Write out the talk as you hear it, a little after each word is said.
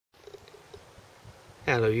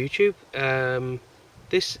Hello YouTube,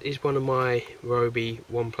 this is one of my Ryobi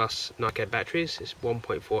 1 Plus Nightcap batteries. It's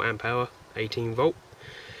 1.4 amp hour, 18 volt,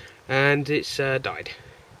 and it's died.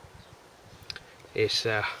 It's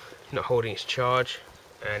not holding its charge,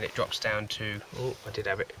 and it drops down to, oh I did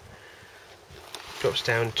have it, drops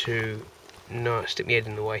down to, no, stick my head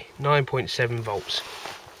in the way, 9.7 volts.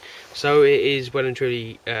 So it is well and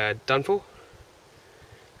truly done for,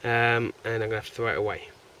 and I'm going to have to throw it away.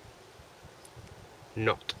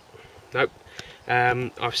 Nope.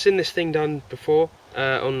 I've seen this thing done before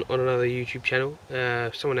on another YouTube channel.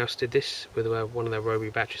 Someone else did this with one of their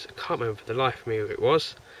Ryobi batteries. I can't remember for the life of me who it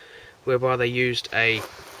was, whereby they used a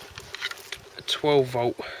 12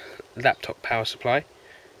 volt laptop power supply.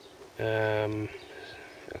 See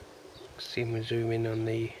if we zoom in on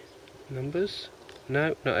the numbers.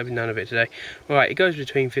 No, not having none of it today. Right, it goes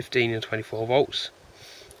between 15 and 24 volts.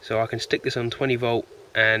 So I can stick this on 20 volt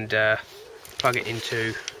and plug it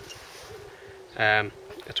into a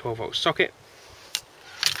 12 volt socket,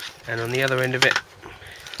 and on the other end of it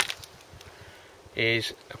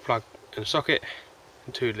is a plug and socket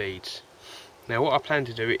and two leads. Now what I plan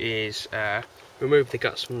to do is remove the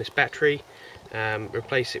guts from this battery,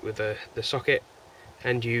 replace it with the socket,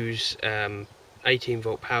 and use 18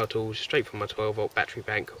 volt power tools straight from my 12 volt battery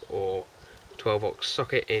bank or 12 volt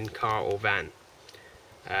socket in car or van.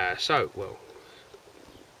 Well,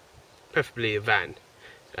 preferably a van,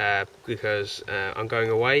 because I'm going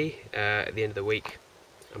away at the end of the week.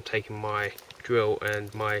 I'm taking my drill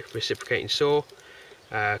and my reciprocating saw,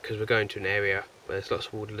 because we're going to an area where there's lots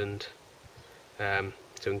of woodland, so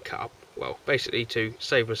we can cut up, well, basically to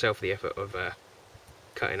save myself the effort of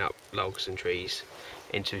cutting up logs and trees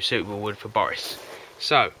into suitable wood for Boris.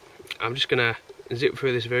 So I'm just going to zip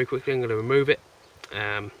through this very quickly. I'm going to remove it,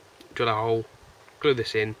 drill a hole, glue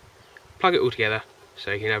this in, plug it all together, so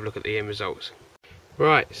you can have a look at the end results.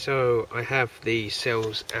 Right, so I have the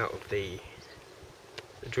cells out of the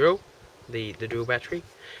drill, the drill battery.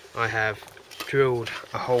 I have drilled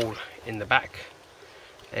a hole in the back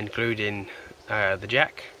and glued in the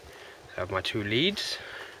jack. I have my two leads.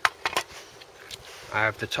 I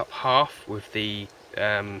have the top half with the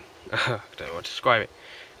I don't know what to describe it.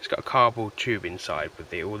 It's got a cardboard tube inside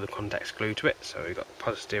with all the contacts glued to it, so we've got the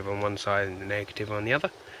positive on one side and the negative on the other,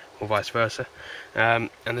 or vice versa, and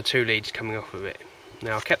the two leads coming off of it.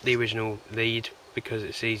 Now I kept the original lead because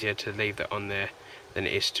it's easier to leave that on there than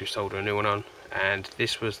it is to solder a new one on, and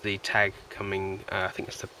this was the tag coming, I think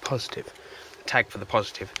it's the positive, the tag for the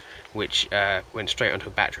positive, which went straight onto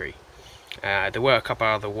a battery. There were a couple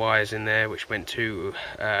other wires in there which went to,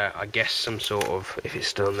 I guess, some sort of, if it's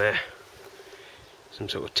still on there, some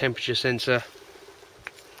sort of temperature sensor,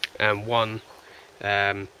 and one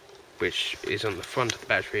which is on the front of the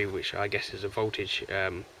battery, which I guess is a voltage,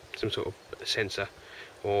 some sort of sensor,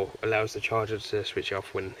 or allows the charger to switch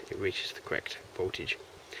off when it reaches the correct voltage.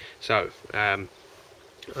 So I'm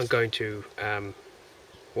going to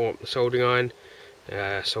warm up the soldering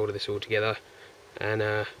iron, solder this all together, and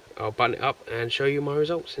I'll button it up and show you my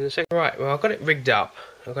results in a second. Right, well I've got it rigged up,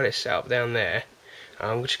 I've got it set up down there.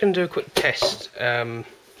 I'm just going to do a quick test to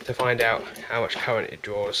find out how much current it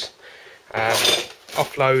draws,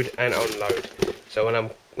 offload and onload. So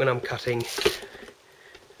when I'm cutting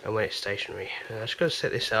and when it's stationary. I'm just going to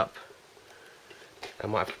set this up. I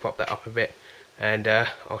might have to pop that up a bit, and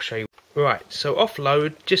I'll show you. Right, so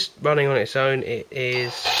offload, just running on its own, it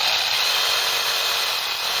is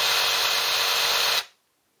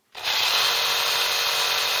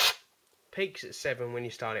peaks at 7 when you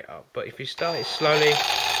start it up, but if you start it slowly,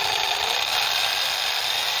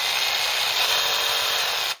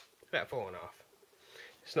 about 4.5.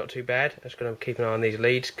 It's not too bad. I'm just going to keep an eye on these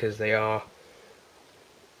leads because they are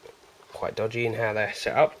quite dodgy in how they're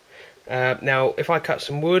set up. Now if I cut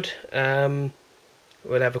some wood, we'll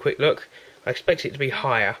have a quick look. I expect it to be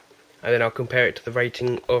higher, and then I'll compare it to the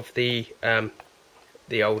rating of the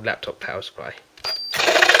old laptop power supply.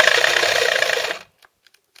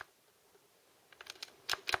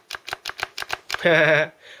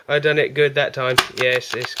 I done it good that time.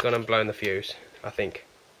 Yes, it's gone and blown the fuse, I think.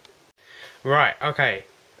 Right, okay,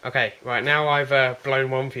 right now I've blown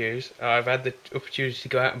one fuse. I've had the opportunity to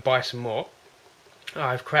go out and buy some more.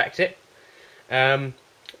 I've cracked it.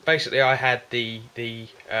 Basically I had the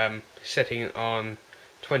setting on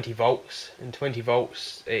 20 volts, and 20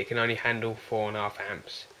 volts it can only handle 4.5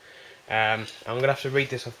 amps. I'm going to have to read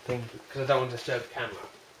this off the thing because I don't want to disturb the camera.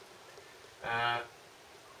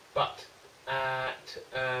 But at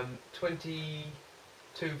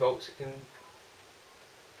 22 volts it can,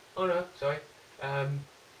 oh no, sorry,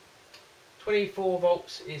 24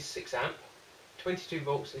 volts is 6 amp, 22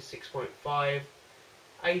 volts is 6.5,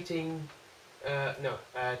 20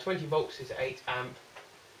 volts is 8 amp,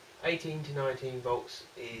 18 to 19 volts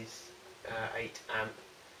is 8 amp,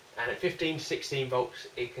 and at 15 to 16 volts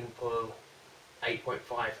it can pull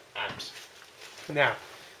 8.5 amps. Now,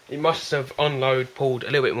 it must have on load pulled a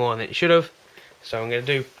little bit more than it should have, so I'm going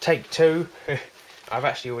to do take 2. I've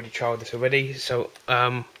actually already tried this already, so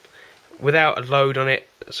without a load on it,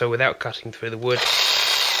 so without cutting through the wood,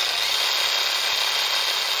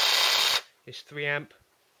 it's 3 amp,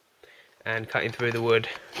 and cutting through the wood,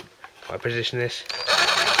 if I position this,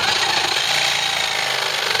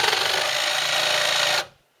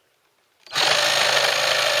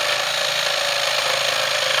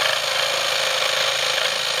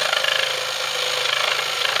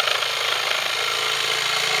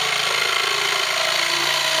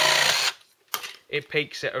 it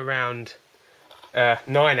peaks at around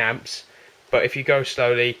 9 amps, but if you go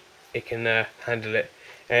slowly it can handle it.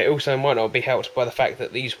 It also might not be helped by the fact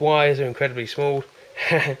that these wires are incredibly small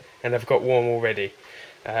and they've got warm already.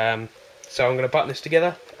 So I'm going to button this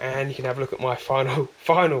together and you can have a look at my final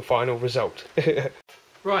result.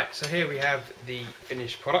 Right, so here we have the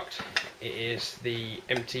finished product. It is the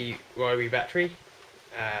empty Ryobi battery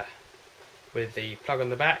with the plug on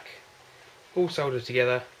the back, all soldered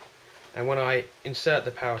together. And when I insert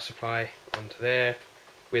the power supply onto there,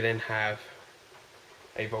 we then have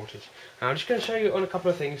a voltage. Now I'm just going to show you on a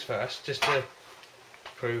couple of things first, just to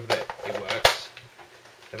prove that it works.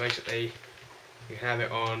 So basically, you have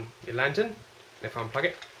it on your lantern, and if I unplug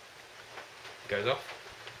it, it goes off.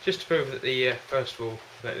 Just to prove that first of all,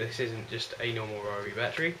 that this isn't just a normal Ryobi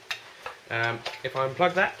battery. If I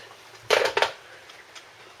unplug that, back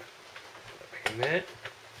in there,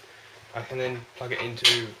 I can then plug it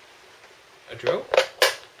into a drill.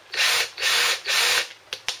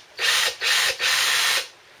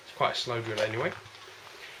 It's quite a slow drill anyway.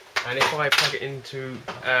 And if I plug it into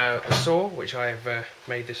a saw, which I've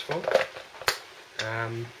made this for,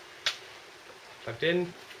 plugged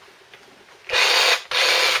in,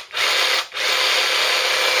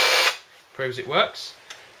 proves it works.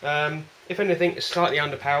 If anything, it's slightly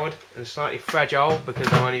underpowered and slightly fragile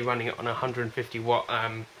because I'm only running it on a 150 watt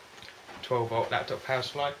 12 volt laptop power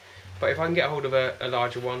supply. But if I can get hold of a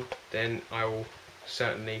larger one, then I will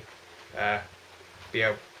certainly be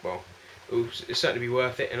able, well, it will certainly be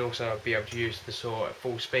worth it, and also I'll be able to use the saw at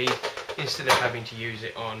full speed instead of having to use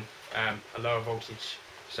it on a lower voltage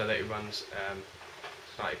so that it runs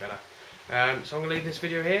slightly better. So I'm going to leave this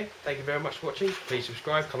video here. Thank you very much for watching. Please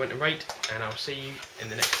subscribe, comment and rate, and I'll see you in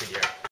the next video.